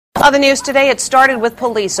On the news today, it started with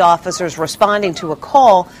police officers responding to a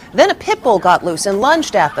call. Then a pit bull got loose and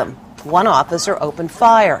lunged at them. One officer opened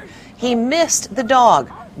fire. He missed the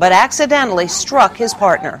dog, but accidentally struck his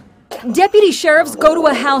partner. Deputy sheriffs go to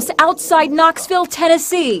a house outside Knoxville,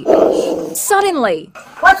 Tennessee. Suddenly,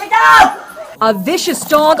 what's it dog? A vicious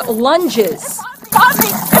dog lunges. Got me!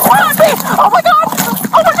 It got me! Oh my God!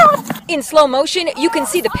 Oh my God! In slow motion, you can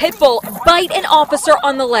see the pit bull bite an officer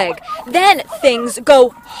on the leg. Then things go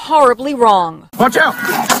horribly wrong. Watch out!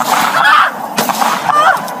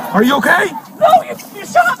 Are you okay? No, you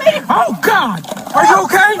shot me! Oh God! Are you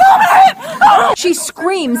okay? No, man! Oh. She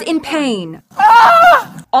screams in pain.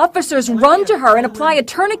 Ah! Officers run to her and apply a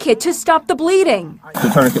tourniquet to stop the bleeding. The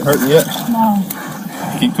tourniquet hurt you yet? No.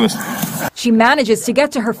 Keep twisting. She manages to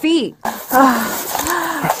get to her feet,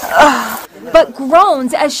 but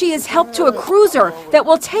groans as she is helped to a cruiser that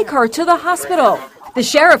will take her to the hospital. The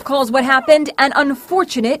sheriff calls what happened an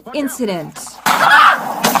unfortunate incident.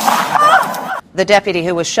 The deputy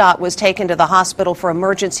who was shot was taken to the hospital for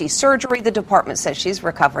emergency surgery. The department says she's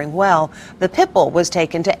recovering well. The pit bull was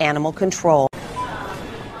taken to animal control.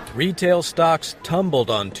 Retail stocks tumbled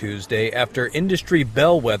on Tuesday after industry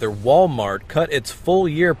bellwether Wal-mart cut its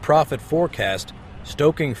full-year profit forecast,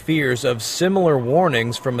 stoking fears of similar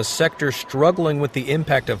warnings from a sector struggling with the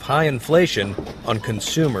impact of high inflation on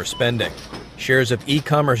consumer spending. Shares of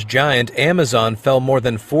e-commerce giant Amazon fell more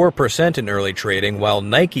than 4% in early trading, while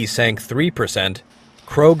Nike sank 3%.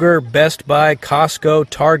 Kroger, Best Buy, Costco,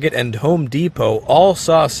 Target, and Home Depot all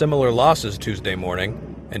saw similar losses Tuesday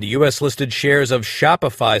morning. And U.S.-listed shares of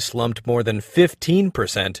Shopify slumped more than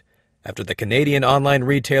 15% after the Canadian online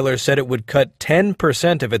retailer said it would cut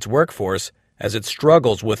 10% of its workforce as it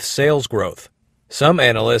struggles with sales growth. Some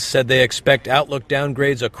analysts said they expect outlook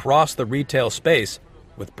downgrades across the retail space,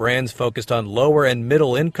 with brands focused on lower and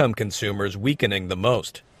middle-income consumers weakening the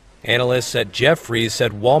most. Analysts at Jefferies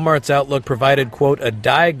said Walmart's outlook provided, quote, a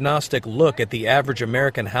diagnostic look at the average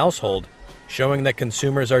American household, showing that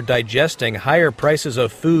consumers are digesting higher prices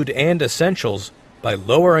of food and essentials by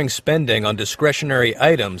lowering spending on discretionary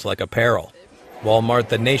items like apparel. Wal-mart,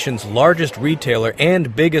 the nation's largest retailer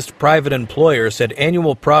and biggest private employer, said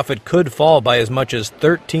annual profit could fall by as much as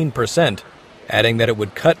 13%, adding that it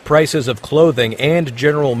would cut prices of clothing and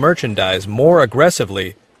general merchandise more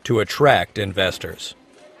aggressively to attract investors.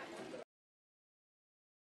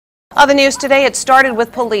 On the news today, it started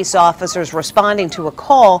with police officers responding to a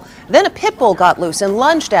call. Then a pit bull got loose and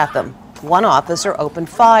lunged at them. One officer opened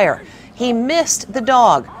fire. He missed the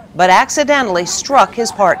dog, but accidentally struck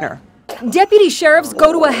his partner. Deputy sheriffs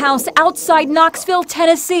go to a house outside Knoxville,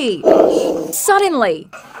 Tennessee. Suddenly,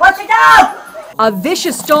 what's it dog? A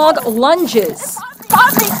vicious dog lunges.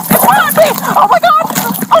 Got me! It got me! Oh my God!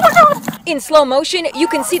 Oh my God! In slow motion, you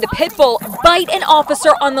can see the pit bull bite an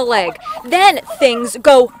officer on the leg. Then things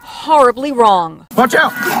go horribly wrong. Watch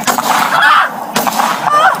out!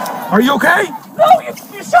 Are you okay? No, you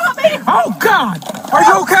shot me! Oh God! Are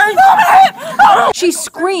you okay? No, man! Oh. She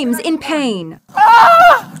screams in pain.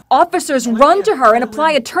 Ah! Officers run to her and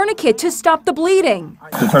apply a tourniquet to stop the bleeding.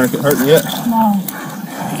 The tourniquet hurt you yet?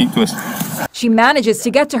 No. Keep twisting. She manages to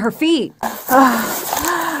get to her feet,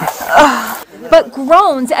 but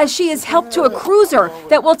groans as she is helped to a cruiser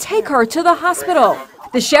that will take her to the hospital.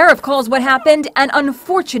 The sheriff calls what happened an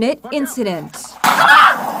unfortunate incident.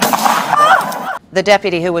 The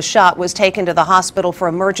deputy who was shot was taken to the hospital for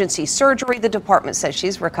emergency surgery. The department says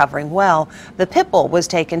she's recovering well. The pit bull was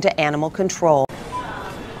taken to animal control.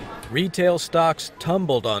 Retail stocks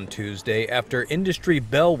tumbled on Tuesday after industry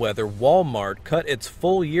bellwether Wal-mart cut its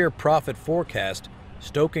full-year profit forecast,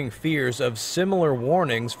 stoking fears of similar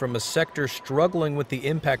warnings from a sector struggling with the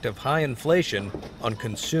impact of high inflation on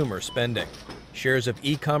consumer spending. Shares of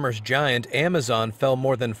e-commerce giant Amazon fell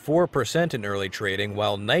more than 4% in early trading,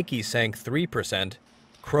 while Nike sank 3%.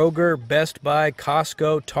 Kroger, Best Buy,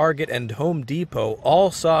 Costco, Target, and Home Depot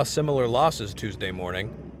all saw similar losses Tuesday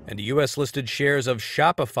morning, and U.S.-listed shares of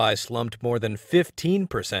Shopify slumped more than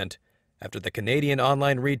 15% after the Canadian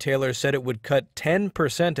online retailer said it would cut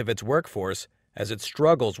 10% of its workforce as it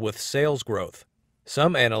struggles with sales growth.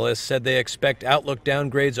 Some analysts said they expect outlook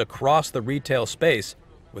downgrades across the retail space,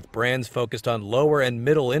 with brands focused on lower and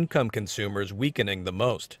middle-income consumers weakening the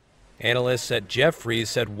most. Analysts at Jefferies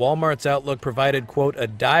said Walmart's outlook provided, quote, a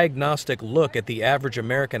diagnostic look at the average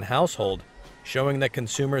American household, showing that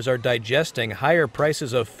consumers are digesting higher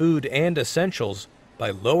prices of food and essentials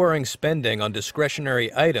by lowering spending on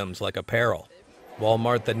discretionary items like apparel.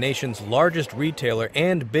 Wal-mart, the nation's largest retailer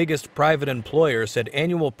and biggest private employer, said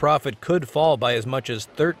annual profit could fall by as much as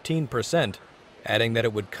 13%, adding that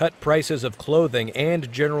it would cut prices of clothing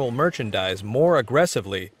and general merchandise more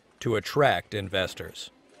aggressively to attract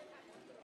investors.